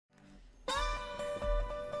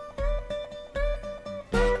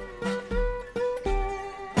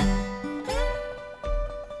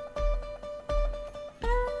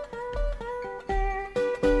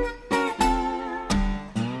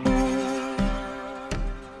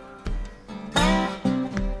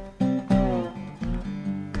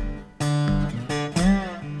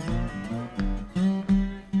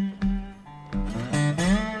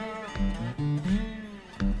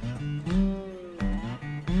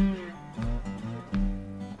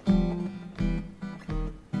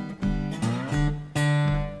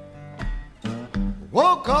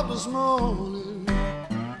Woke up this morning,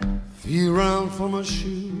 feel around for my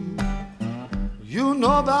shoe. You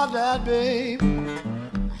know about that, babe.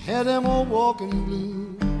 I had them old walking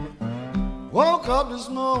blues. Woke up this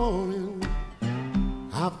morning,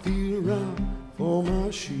 I feel around for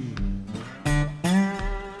my shoe.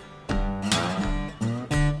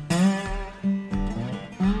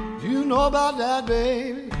 You know about that,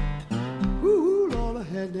 baby. Ooh, Lord, I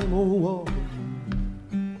had them old walking.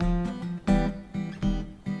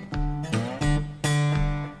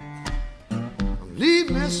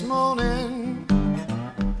 Leaving this morning,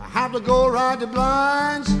 I have to go ride the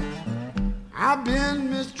blinds. I've been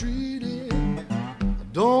mistreated, I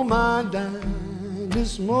don't mind dying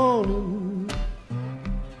this morning.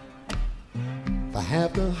 If I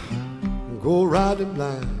have to go ride the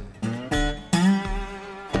blinds.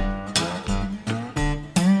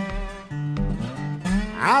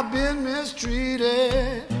 I've been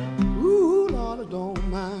mistreated, ooh, Lord, I don't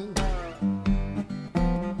mind.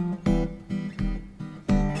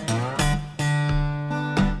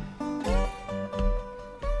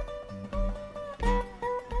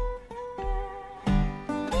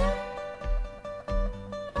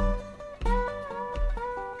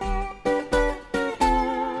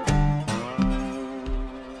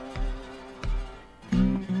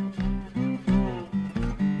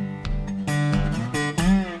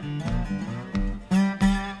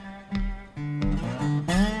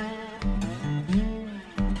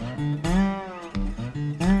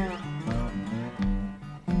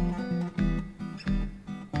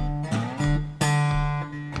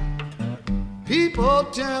 People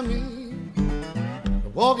tell me the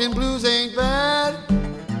walking blues ain't bad,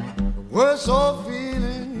 the worst old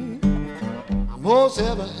feeling I most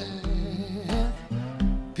ever had.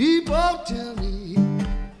 People tell me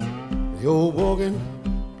the old walking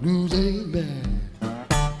blues ain't bad.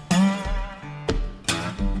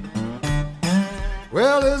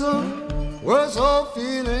 Well, there's a worse old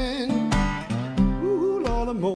feeling